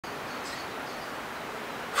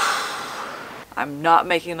I'm not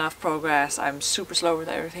making enough progress. I'm super slow with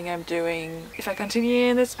everything I'm doing. If I continue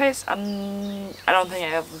in this pace, I don't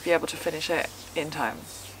think I'll be able to finish it in time.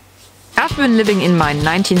 I've been living in my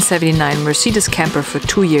 1979 Mercedes camper for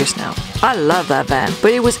 2 years now. I love that van,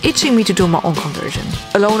 but it was itching me to do my own conversion.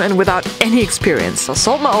 Alone and without any experience, I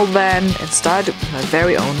sold my old van and started my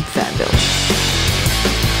very own van build.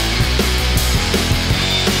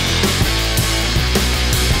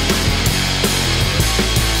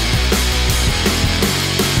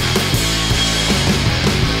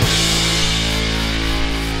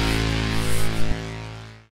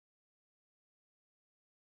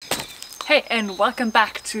 Hey, and welcome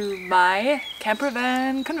back to my camper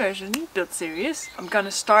van conversion build series. I'm gonna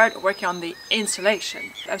start working on the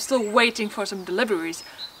insulation. I'm still waiting for some deliveries,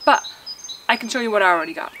 but I can show you what I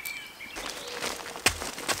already got.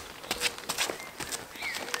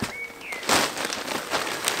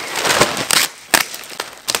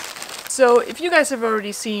 So if you guys have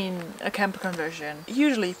already seen a camper conversion,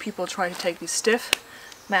 usually people try to take these stiff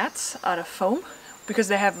mats out of foam because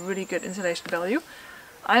they have really good insulation value.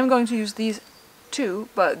 I'm going to use these too,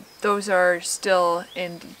 but those are still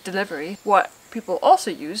in delivery. What people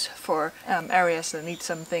also use for areas that need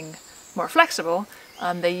something more flexible,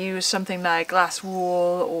 they use something like glass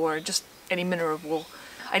wool or just any mineral wool.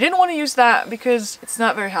 I didn't want to use that because it's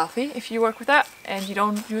not very healthy if you work with that and you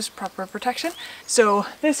don't use proper protection. So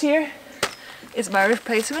this here is my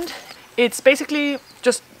replacement. It's basically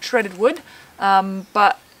just shredded wood,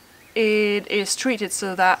 but it is treated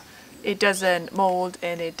so that it doesn't mold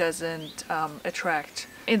and it doesn't attract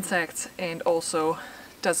insects and also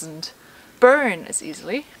doesn't burn as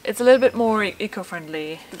easily. It's a little bit more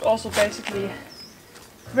eco-friendly. It's also basically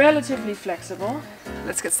relatively flexible.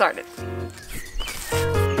 Let's get started.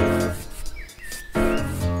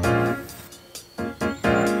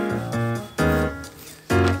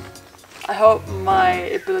 I hope my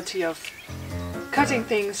ability of cutting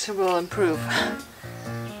things will improve.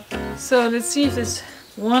 So let's see if this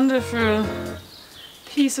wonderful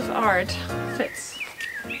piece of art fits.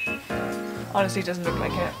 Honestly, it doesn't look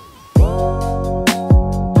like it.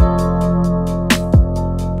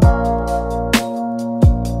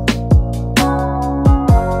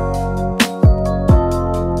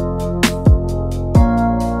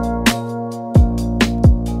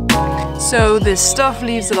 So this stuff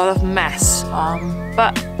leaves a lot of mess,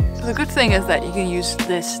 but the good thing is that you can use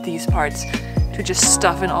these parts to just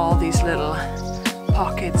stuff in all these little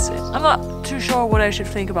pockets. I'm not too sure what I should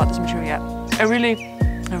think about this material yet. I really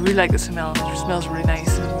like the smell. It smells really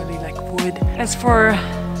nice and really like wood. As for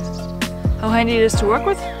how handy it is to work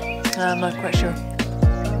with, I'm not quite sure.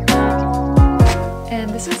 And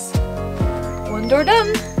this is one door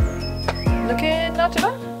done. Looking not too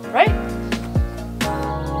bad, right?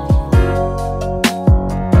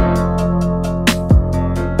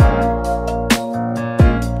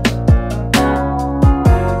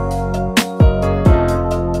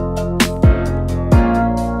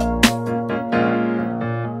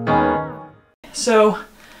 So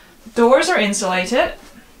doors are insulated.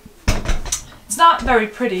 It's not very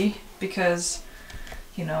pretty because,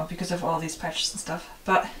 you know, because of all these patches and stuff,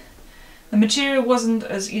 but the material wasn't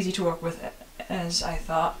as easy to work with as I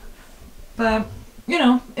thought. But, you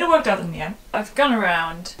know, it worked out in the end. I've gone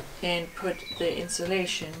around and put the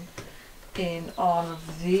insulation in all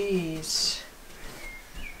of these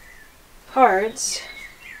parts,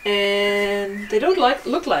 and they don't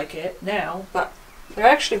look like it now, but they're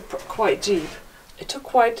actually quite deep. It took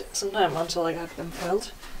quite some time until I got them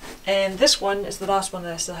filled. And this one is the last one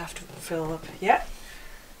that I still have to fill up yet.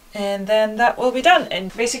 And then that will be done.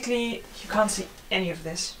 And basically you can't see any of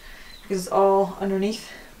this because it's all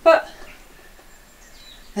underneath. But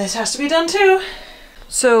this has to be done too.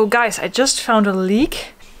 So guys, I just found a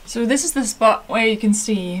leak. So this is the spot where you can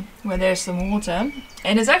see where there's some water.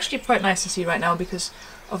 And it's actually quite nice to see right now because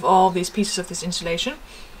of all these pieces of this insulation.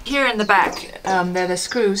 Here in the back, there are the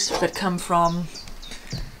screws that come from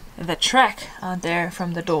the track there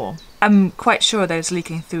from the door. I'm quite sure that it's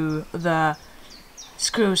leaking through the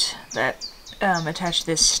screws that attach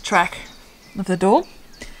this track of the door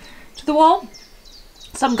to the wall.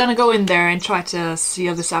 So I'm gonna go in there and try to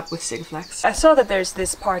seal this up with SteicoFlex. I saw that there's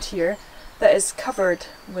this part here that is covered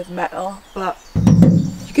with metal, but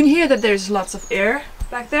you can hear that there's lots of air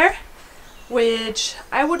back there, which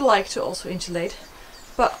I would like to also insulate.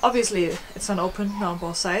 But obviously it's not open on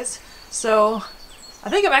both sides, so I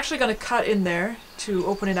think I'm actually going to cut in there to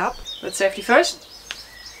open it up. But safety first.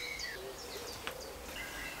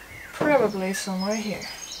 Probably somewhere here.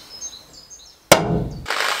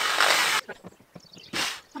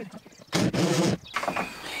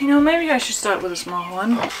 You know, maybe I should start with a small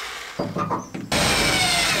one.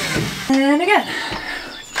 And again.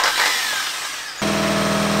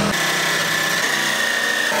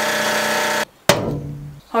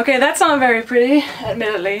 Okay, that's not very pretty,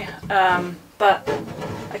 admittedly, but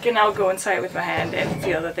I can now go inside with my hand and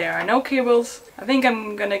feel that there are no cables. I think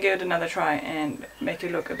I'm gonna give it another try and make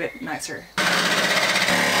it look a bit nicer.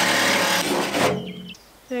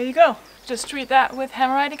 There you go. Just treat that with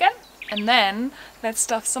Hammerite again, and then let's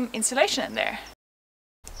stuff some insulation in there.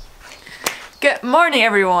 Good morning,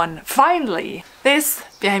 everyone! Finally! This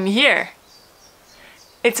behind me here.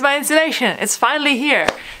 It's my insulation, it's finally here,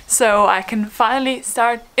 so I can finally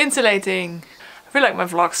start insulating. I feel like my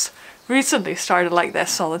vlogs recently started like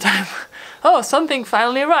this all the time. Oh, something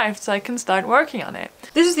finally arrived, so I can start working on it.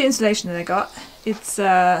 This is the insulation that I got. It's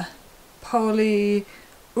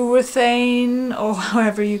polyurethane, or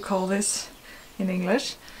however you call this in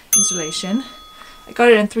English, insulation. I got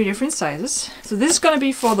it in 3 different sizes. So this is gonna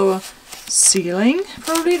be for the ceiling,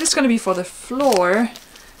 probably. This is gonna be for the floor.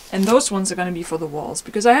 And those ones are going to be for the walls,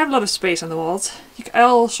 because I have a lot of space on the walls.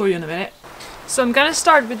 I'll show you in a minute. So I'm going to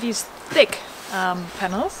start with these thick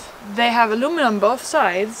panels. They have aluminum both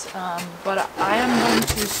sides, but I am going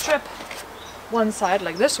to strip one side,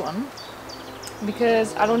 like this one,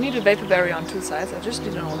 because I don't need a vapor barrier on 2 sides, I just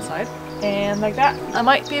need it on one side. And like that, I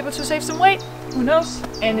might be able to save some weight, who knows?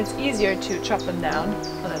 And it's easier to chop them down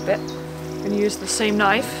a little bit. I'm going to use the same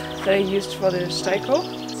knife that I used for the Steico.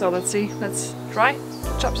 So let's see, let's try.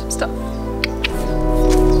 Chop some stuff.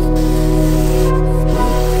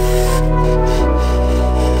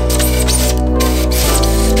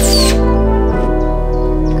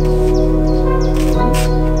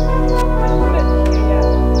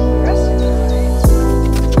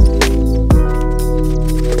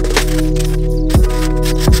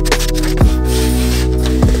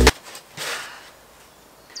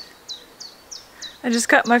 I just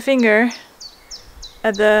cut my finger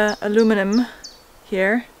at the aluminum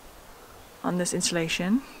here on this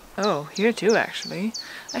insulation. Oh, here too actually.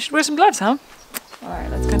 I should wear some gloves, huh? Alright,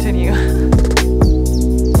 let's continue.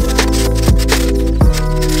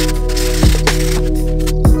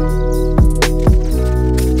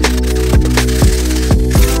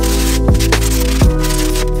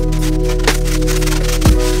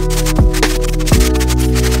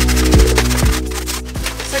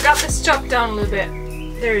 So I got this chopped down a little bit.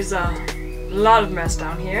 There's a lot of mess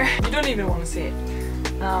down here. You don't even want to see it.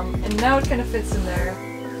 And now it kind of fits in there.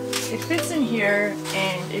 It fits in here,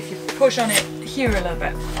 and if you push on it here a little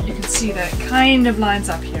bit, you can see that it kind of lines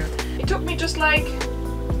up here. It took me just like,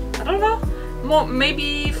 I don't know,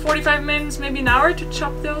 maybe 45 minutes, maybe an hour to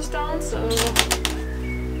chop those down, so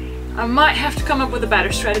I might have to come up with a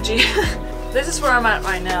better strategy. This is where I'm at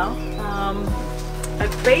right now. I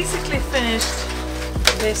basically finished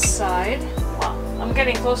this side. Well, I'm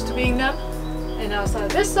getting close to being done. And now I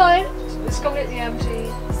started this side. This is completely empty.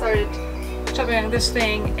 Started chopping on this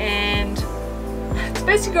thing, and it's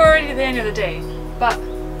basically already the end of the day. But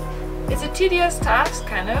it's a tedious task,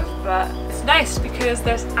 kind of, but it's nice because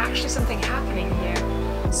there's actually something happening here.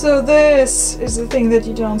 So this is the thing that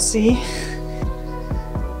you don't see.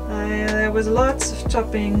 There was lots of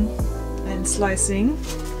chopping and slicing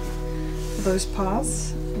for those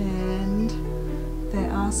parts, and there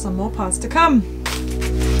are some more parts to come.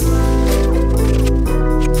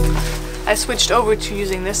 I switched over to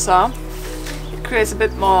using this saw. It creates a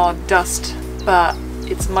bit more dust, but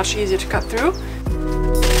it's much easier to cut through.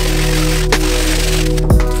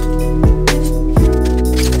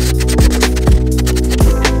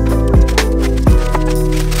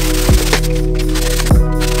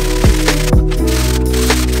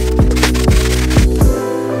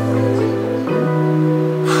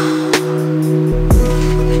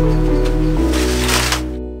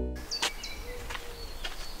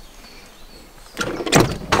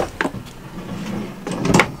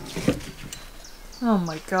 Oh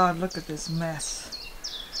my god, look at this mess.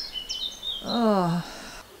 Oh.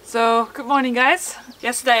 So, good morning guys.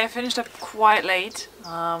 Yesterday I finished up quite late.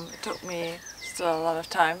 It took me still a lot of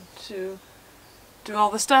time to do all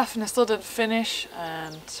the stuff, and I still didn't finish.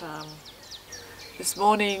 And this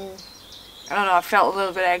morning, I don't know, I felt a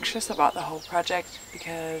little bit anxious about the whole project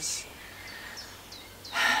because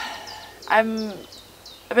I'm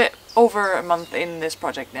a bit over a month in this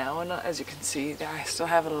project now, and as you can see, I still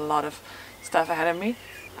have a lot of stuff ahead of me.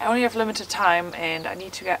 I only have limited time, and I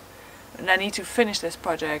need to finish this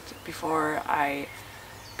project before I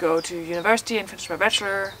go to university and finish my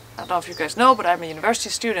bachelor. I don't know if you guys know, but I'm a university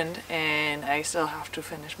student and I still have to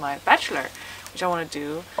finish my bachelor, which I want to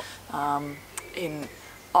do in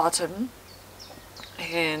autumn.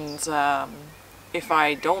 And if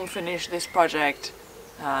I don't finish this project,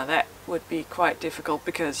 That would be quite difficult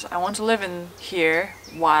because I want to live in here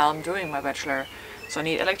while I'm doing my bachelor. So I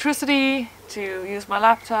need electricity to use my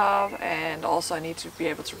laptop, and also I need to be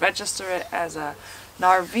able to register it as an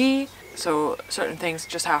RV. So certain things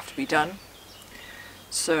just have to be done.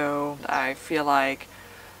 So I feel like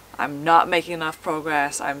I'm not making enough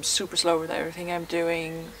progress. I'm super slow with everything I'm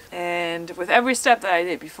doing. And with every step that I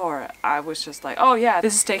did before, I was just like, oh yeah,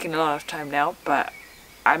 this is taking a lot of time now, but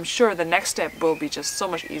I'm sure the next step will be just so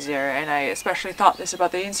much easier. And I especially thought this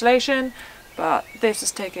about the insulation, but this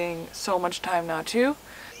is taking so much time now too.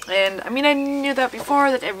 And I mean, I knew that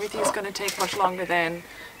before, that everything's gonna take much longer than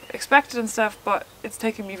expected and stuff, but it's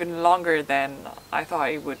taking me even longer than I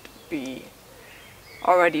thought it would be,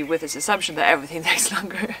 already with this assumption that everything takes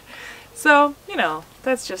longer. So, you know,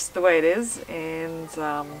 that's just the way it is, and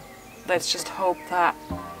let's just hope that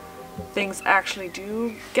things actually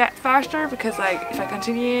do get faster, because like, if I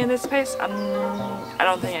continue in this pace, I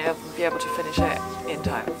don't think I'll be able to finish it in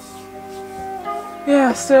time.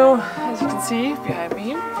 Yeah, so as you can see behind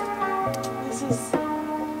me, this is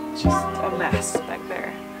just a mess back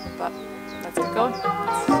there. But let's get going.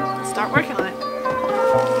 Let's start working on it.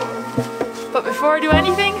 But before I do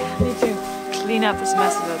anything, I need to clean up this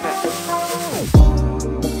mess a little bit.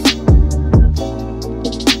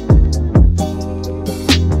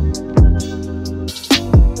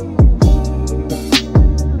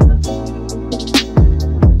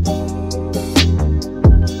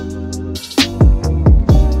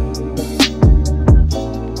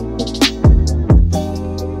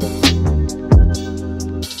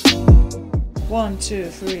 1, 2,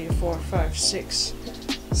 3, 4, 5, 6,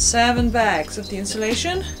 7 bags of the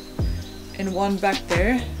insulation, and 1 back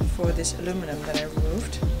there for this aluminum that I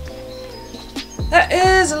removed. That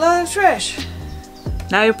is a lot of trash.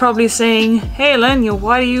 Now you're probably saying, hey Lenya,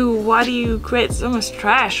 why do you create so much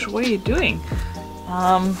trash? What are you doing?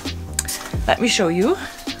 Let me show you.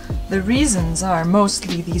 The reasons are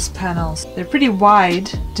mostly these panels. They're pretty wide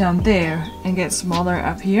down there and get smaller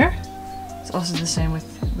up here. It's also the same with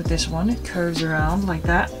this one. It curves around like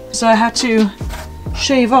that. So I had to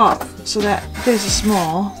shave off so that this is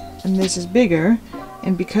small and this is bigger.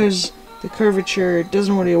 And because the curvature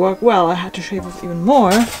doesn't really work well, I had to shave off even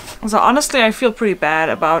more. So honestly, I feel pretty bad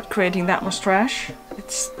about creating that much trash.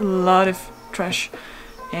 It's a lot of trash.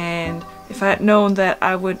 And if I had known that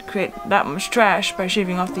I would create that much trash by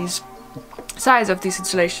shaving off these sides of this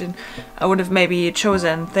insulation, I would have maybe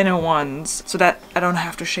chosen thinner ones so that I don't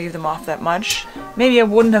have to shave them off that much. Maybe I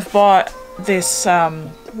wouldn't have bought this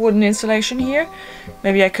wooden insulation here.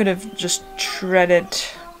 Maybe I could have just shredded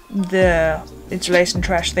the insulation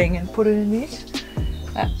trash thing and put it in these.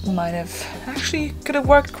 That might have actually could have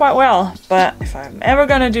worked quite well. But if I'm ever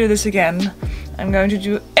gonna do this again, I'm going to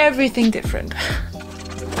do everything different.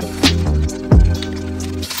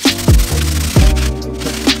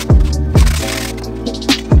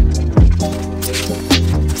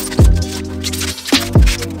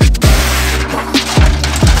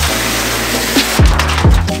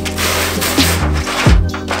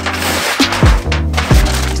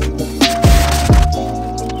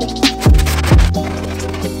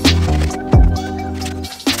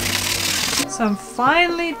 So I'm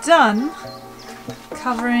finally done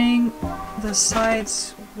covering the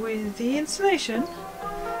sides with the insulation,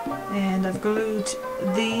 and I've glued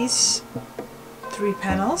these 3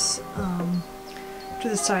 panels to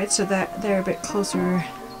the sides so that they're a bit closer,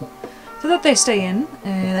 so that they stay in,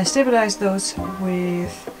 and I stabilized those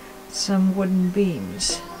with some wooden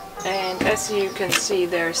beams. And as you can see,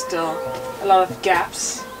 there's still a lot of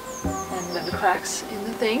gaps and little cracks in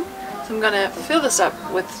the thing, so I'm gonna fill this up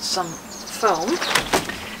with some foam.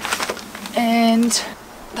 And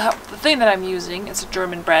the thing that I'm using is a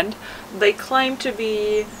German brand. They claim to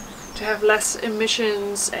have less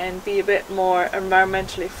emissions and be a bit more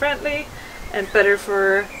environmentally friendly and better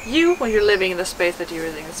for you when you're living in the space that you're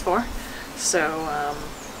using this for. So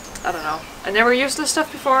I don't know. I never used this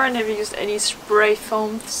stuff before. I never used any spray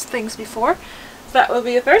foam things before. That will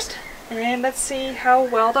be a first, and let's see how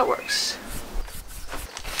well that works.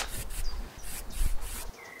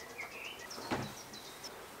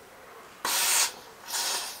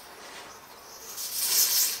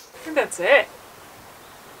 I think that's it.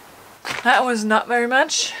 That was not very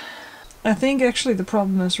much. I think actually the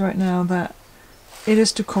problem is right now that it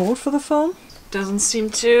is too cold for the foam. Doesn't seem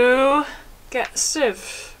to get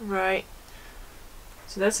stiff right.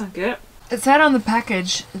 So that's not good. It said on the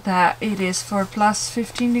package that it is for plus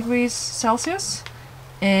 15 degrees Celsius,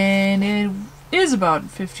 and it is about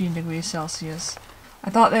 15 degrees Celsius. I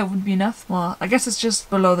thought that would be enough. Well, I guess it's just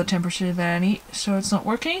below the temperature that I need, so it's not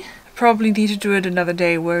working. Probably need to do it another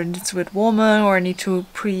day where it's a bit warmer, or I need to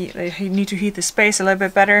heat the space a little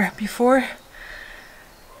bit better before.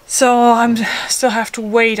 So I'm still have to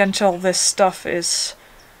wait until this stuff is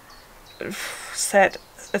set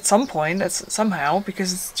at some point, somehow,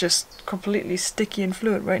 because it's just completely sticky and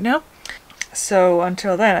fluid right now. So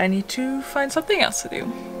until then I need to find something else to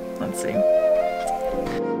do. Let's see.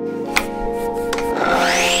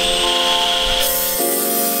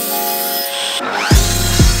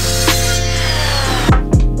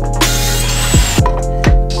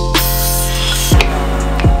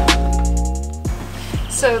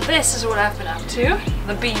 So this is what I've been up to.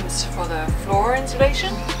 The beams for the floor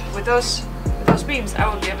insulation. With those beams I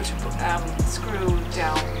will be able to screw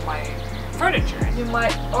down my furniture. You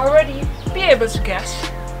might already be able to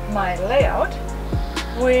guess my layout,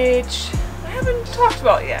 which I haven't talked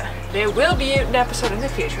about yet. There will be an episode in the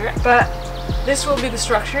future, but this will be the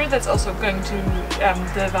structure that's also going to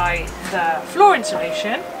divide the floor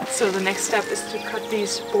insulation. So the next step is to cut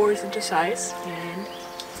these boards into size and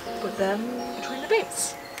put them between the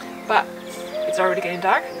beams. But it's already getting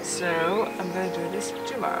dark, so I'm going to do this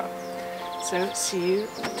tomorrow. So see you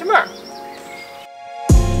tomorrow.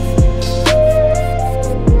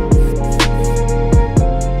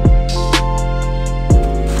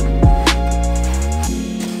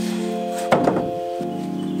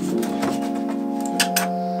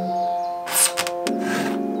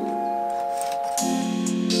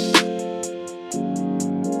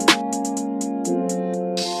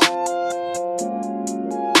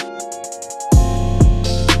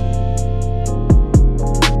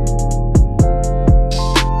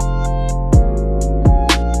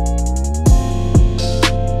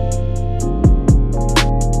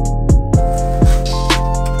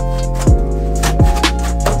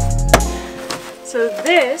 So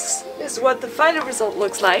this is what the final result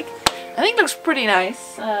looks like. I think it looks pretty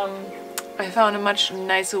nice. I found a much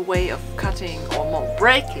nicer way of cutting or more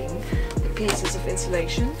breaking the pieces of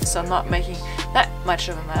insulation, so I'm not making that much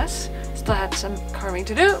of a mess. Still had some carving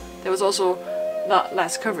to do. There was also not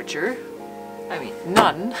less curvature. I mean,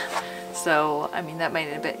 none. So, I mean, that made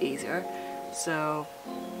it a bit easier. So,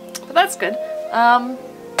 but that's good.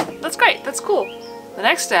 That's great. That's cool. The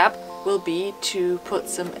next step will be to put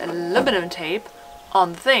some aluminum tape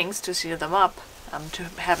on things to seal them up, to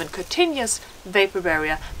have a continuous vapor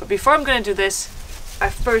barrier. But before I'm going to do this, I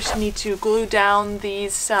first need to glue down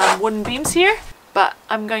these wooden beams here. But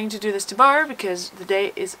I'm going to do this tomorrow because the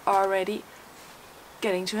day is already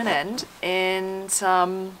getting to an end. And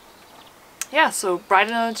yeah, so bright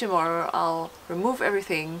and early tomorrow I'll remove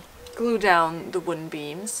everything, glue down the wooden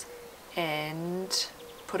beams, and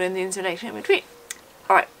put in the insulation in between.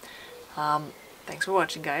 Alright, thanks for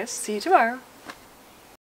watching, guys. See you tomorrow.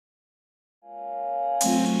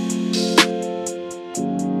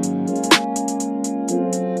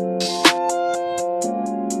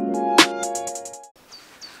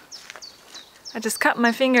 I just cut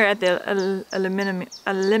my finger at the aluminum.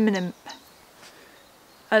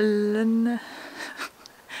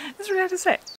 It's really hard to say.